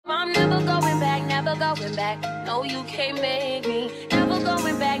going back. No, you can't make me. Never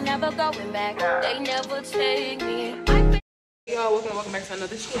going back, never going back. They never take me. Hey y'all, welcome back to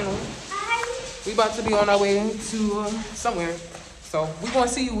another channel. We about to be on our way to somewhere. So we gonna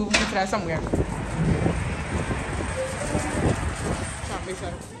see you when we get to that somewhere. Make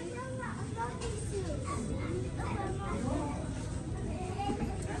sure.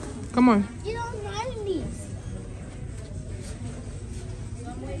 Come on. You don't mind these.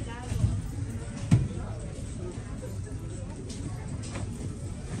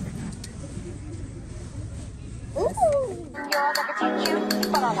 Ooh. Yours, I can teach you,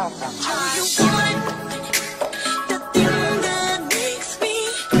 but I love them.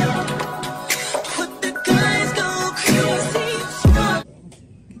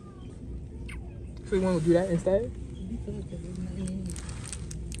 So you want to do that instead?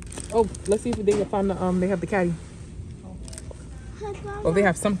 Oh, let's see if they can find the they have the caddy. Oh, they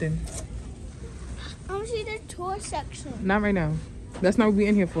have something. I want to see the tour section. Not right now. That's not what we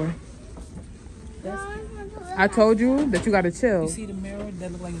in here for. I told you that you gotta chill. You see the mirror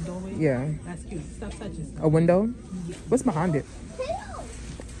that look like a doorway? Yeah. That's cute. Stop touching stuff. A window? What's behind it?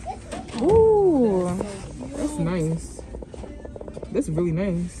 Ooh, that's nice. That's really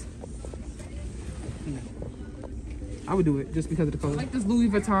nice. I would do it just because of the color. I like this Louis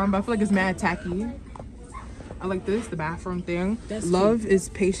Vuitton, but I feel like it's mad tacky. I like this, the bathroom thing. That's love cute. is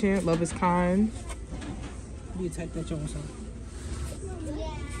patient, love is kind. You type that your own self.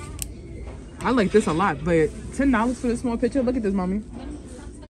 I like this a lot, but $10 for this small picture. Look at this, mommy.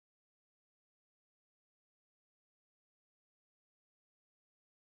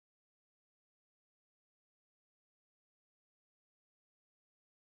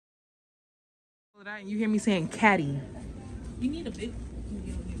 And you hear me saying caddy. You need a big.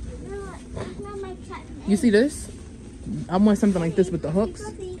 You see this? I want something like this with the hooks.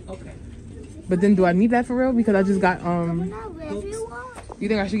 Okay. But then do I need that for real? Because I just got Hooks. you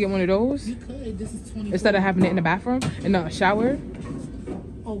think I should get one of those? You could. This is 20. Instead of having it in the bathroom, in the shower?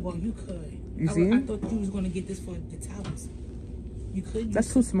 Oh well, you could. You see? I thought you was gonna get this for the towels. You could.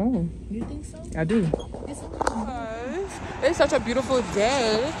 That's too small. You think so? I do. It's such a beautiful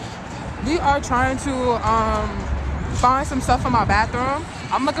day. We are trying to find some stuff for my bathroom.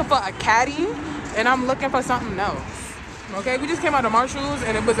 I'm looking for a caddy and I'm looking for something else. Okay, we just came out of Marshall's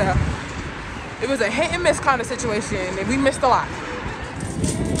and it was a hit and miss kind of situation and we missed a lot.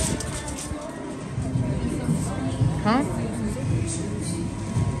 Huh?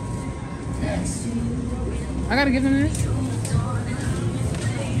 I gotta give him this.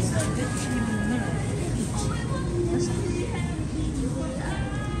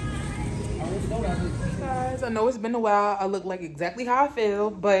 Guys, I know it's been a while. I look like exactly how I feel,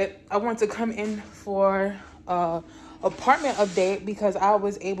 but I want to come in for a apartment update because I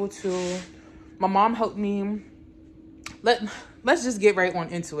was able to. My mom helped me. Let's just get right on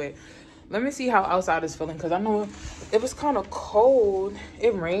into it. Let me see how outside is feeling because I know it was kind of cold.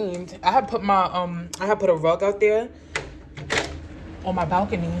 It rained. I had put my I had put a rug out there on my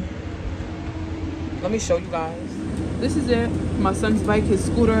balcony. Let me show you guys. This is it. My son's bike, his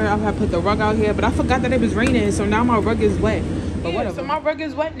scooter. I had put the rug out here, but I forgot that it was raining, so now my rug is wet. But whatever. So my rug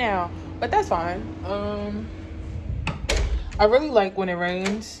is wet now, but that's fine. I really like when it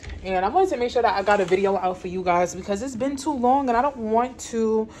rains, and I wanted to make sure that I got a video out for you guys because it's been too long, and I don't want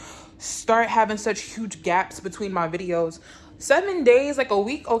to start having such huge gaps between my videos. 7 days, like a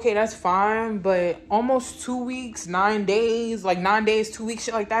week, okay, that's fine, but almost 2 weeks, 9 days, like 9 days, 2 weeks,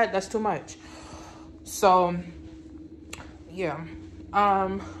 shit like that, that's too much. So yeah,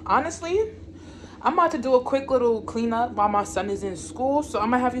 honestly, I'm about to do a quick little cleanup while my son is in school. So I'm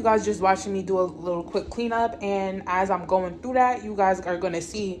gonna have you guys just watching me do a little quick cleanup, and as I'm going through that, you guys are gonna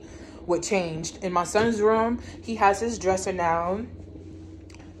see what changed. In my son's room, he has his dresser now.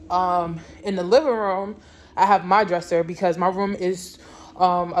 In the living room, I have my dresser because my room is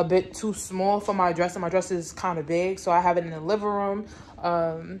a bit too small for my dresser. My dresser is kind of big, so I have it in the living room.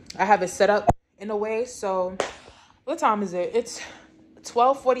 I have it set up in a way. So what time is it? It's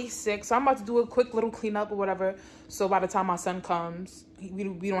 12:46. So I'm about to do a quick little cleanup or whatever. So by the time my son comes, we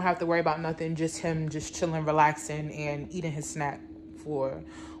don't have to worry about nothing. Just him just chilling, relaxing, and eating his snack for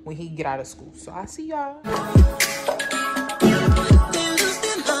when he get out of school. So I see y'all.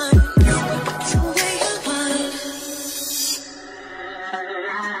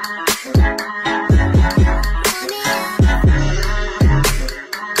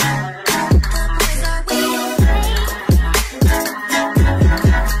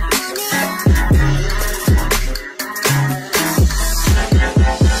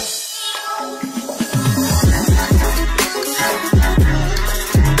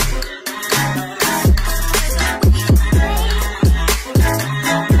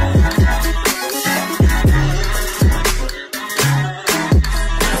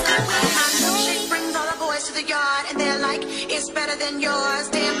 yours,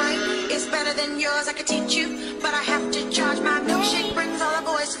 damn right. It's better than yours, I could teach you, but I have to charge. My milkshake brings all the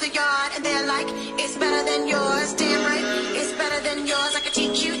boys to the yard, and they're like, it's better than yours, damn right. It's better than yours, I could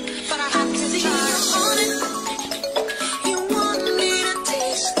teach you, but I have to charge. On it. You want me to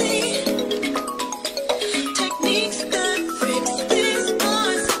teach the techniques that fix these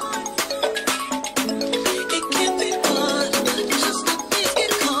boys. It can't be hard, just let me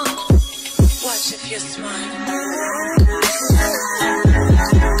get caught. Watch if you're smart.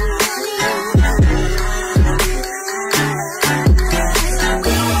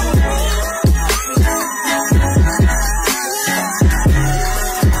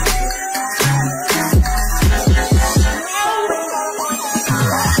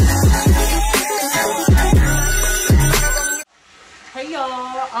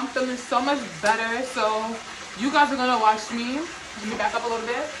 I'm feeling so much better, so you guys are gonna watch me. Let me back up a little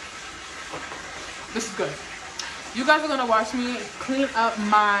bit. This is good. You guys are gonna watch me clean up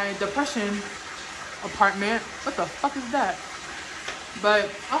my depression apartment. What the fuck is that? But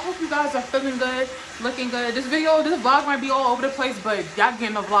I hope you guys are feeling good, looking good. This vlog might be all over the place, but y'all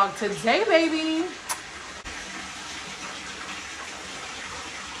getting a vlog today, baby.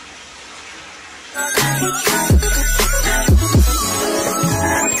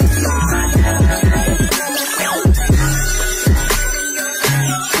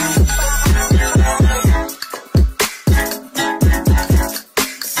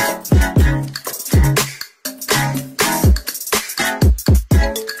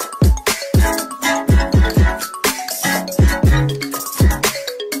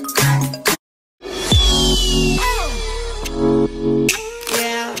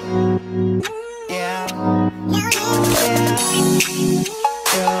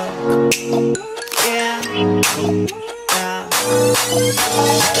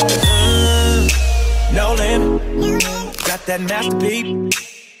 No limit, got that masterpiece.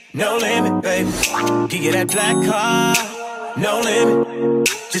 No limit, baby. Give you that black car. No limit.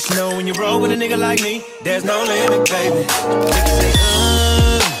 Just know when you roll with a nigga like me, there's no limit, baby. Niggas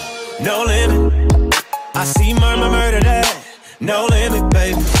say, no limit. I see murder that. No limit,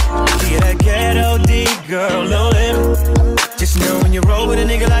 baby. Give you that ghetto D, girl. No limit. Just know when you roll with a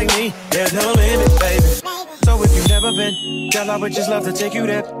nigga like me, there's no limit, baby. So if you've never been, girl, I would just love to take you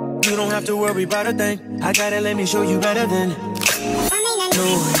there. You don't have to worry about a thing. I gotta let me show you better than. No,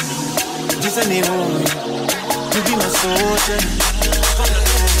 just a name. You be my soldier.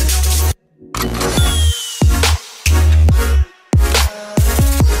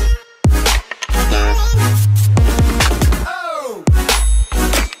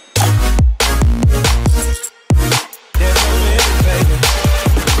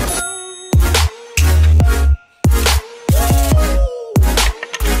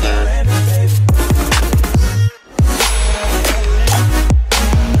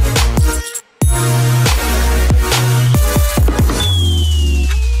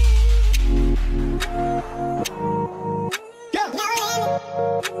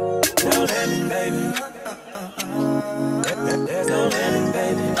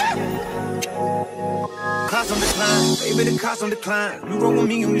 On decline, you roll with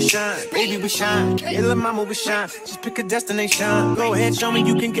me and we shine, baby we shine, yeah, little mama we shine. Just pick a destination. Go ahead, show me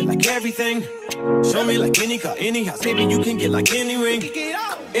you can get like everything. Show me like any car, any house, baby you can get like any ring,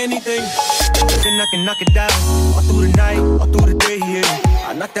 anything. Then I can knock it down all through the night, all through the day. Yeah,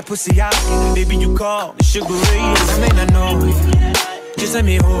 I knock that pussy out, baby you call the sugar ray. I may not know you, just let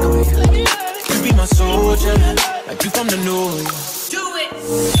me hold you. You be my soldier, like you from the north. Do it.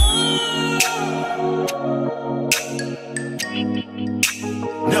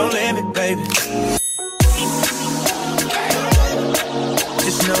 No limit, baby.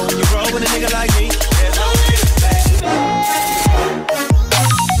 Just know when you roll with a nigga like me, there's no limit,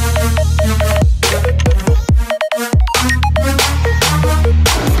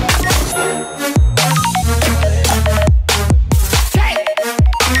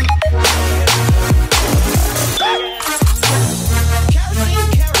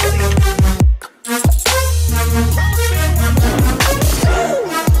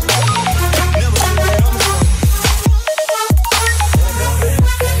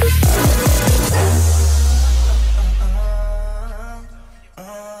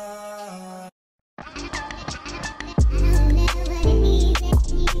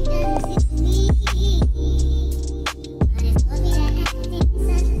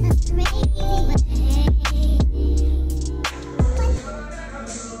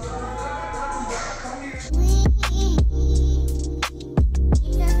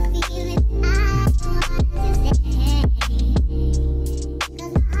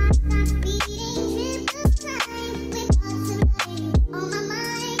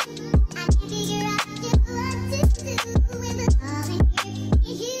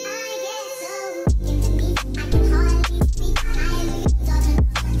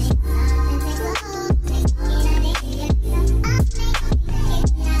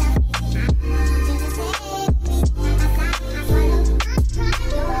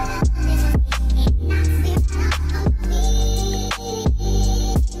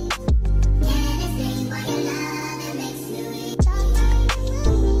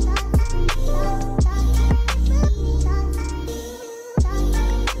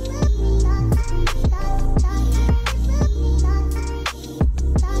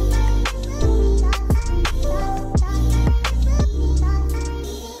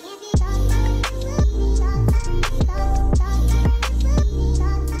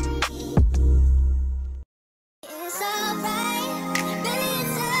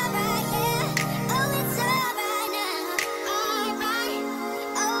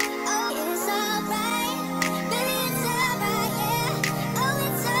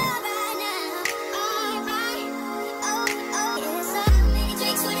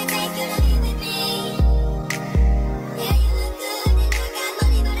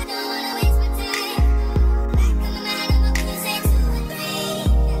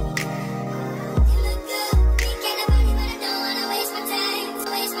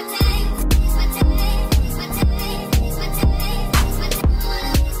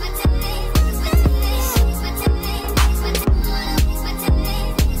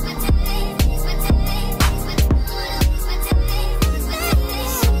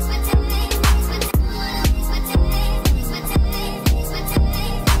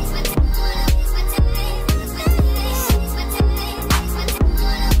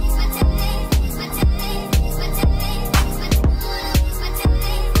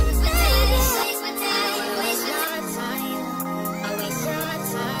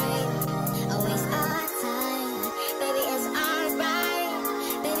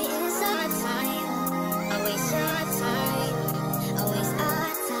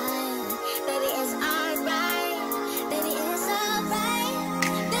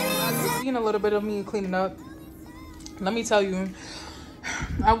 seen a little bit of me cleaning up. Let me tell you,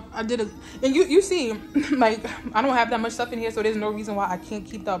 I did and you see, like, I don't have that much stuff in here, so there's no reason why I can't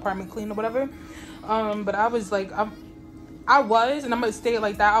keep the apartment clean or whatever. But I was like, I was, and I'm gonna stay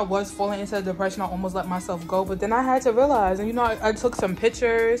like that, I was falling into depression. I almost let myself go, but then I had to realize, and you know, I took some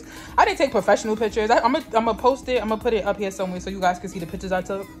pictures. I didn't take professional pictures. I'm gonna post it. I'm gonna put it up here somewhere so you guys can see the pictures I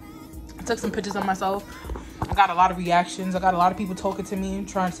took. I took some pictures of myself. I got a lot of reactions. I got a lot of people talking to me,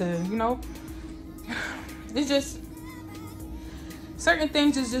 trying to, you know, it's just certain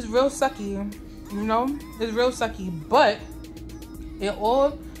things is just real sucky, you know. It's real sucky, but it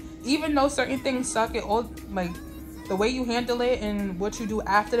all, even though certain things suck, it all, like, the way you handle it and what you do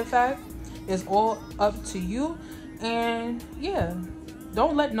after the fact is all up to you. And yeah,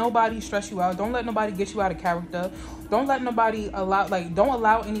 don't let nobody stress you out. Don't let nobody get you out of character. Don't let nobody don't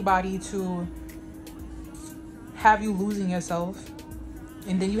allow anybody to have you losing yourself,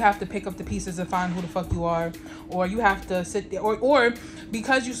 and then you have to pick up the pieces and find who the fuck you are, or you have to sit there, or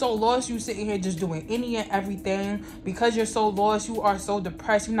because you're so lost, you sitting here just doing any and everything. Because you're so lost, you are so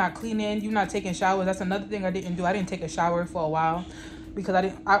depressed, you're not cleaning, you're not taking showers. That's another thing I didn't do. I didn't take a shower for a while because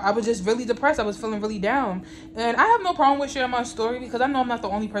I was just really depressed. I was feeling really down, and I have no problem with sharing my story because I know I'm not the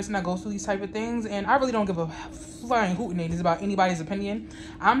only person that goes through these type of things, and I really don't give a flying hootenannies about anybody's opinion.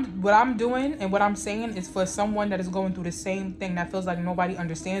 What I'm doing and what I'm saying is for someone that is going through the same thing, that feels like nobody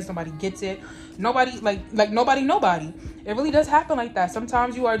understands, nobody gets it, nobody like nobody. It really does happen like that.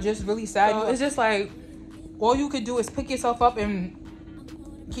 Sometimes you are just really sad. So it's just like all you could do is pick yourself up and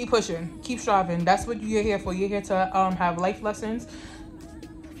keep pushing, keep striving. That's what you're here for. You're here to have life lessons.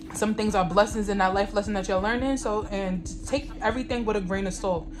 Some things are blessings in that life lesson that you're learning. So, and take everything with a grain of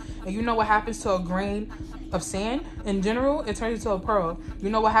salt. And you know what happens to a grain of sand in general? It turns into a pearl. You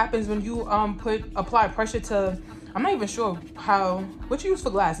know what happens when you apply pressure to, I'm not even sure what you use for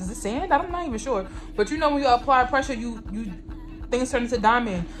glass. Is it sand? I'm not even sure. But you know, when you apply pressure, you things turn into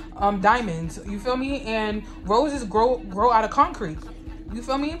diamonds. You feel me? And roses grow out of concrete. You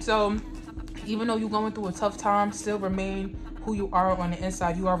feel me? So even though you're going through a tough time, still remain who you are on the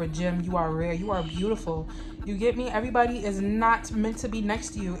inside. You are a gem. You are rare. You are beautiful. You get me? Everybody is not meant to be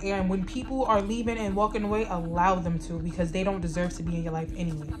next to you. And when people are leaving and walking away, allow them to, because they don't deserve to be in your life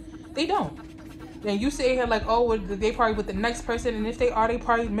anyway. They don't. And you sit here like, oh, well, they probably with the next person. And if they are, they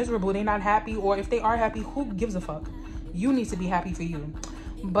probably miserable. They not happy. Or if they are happy, who gives a fuck? You need to be happy for you.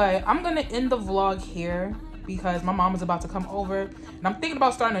 But I'm going to end the vlog here because my mom is about to come over. And I'm thinking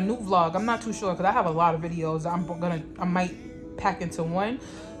about starting a new vlog. I'm not too sure because I have a lot of videos. I might pack into one.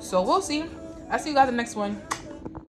 So we'll see. I'll see you guys in the next one.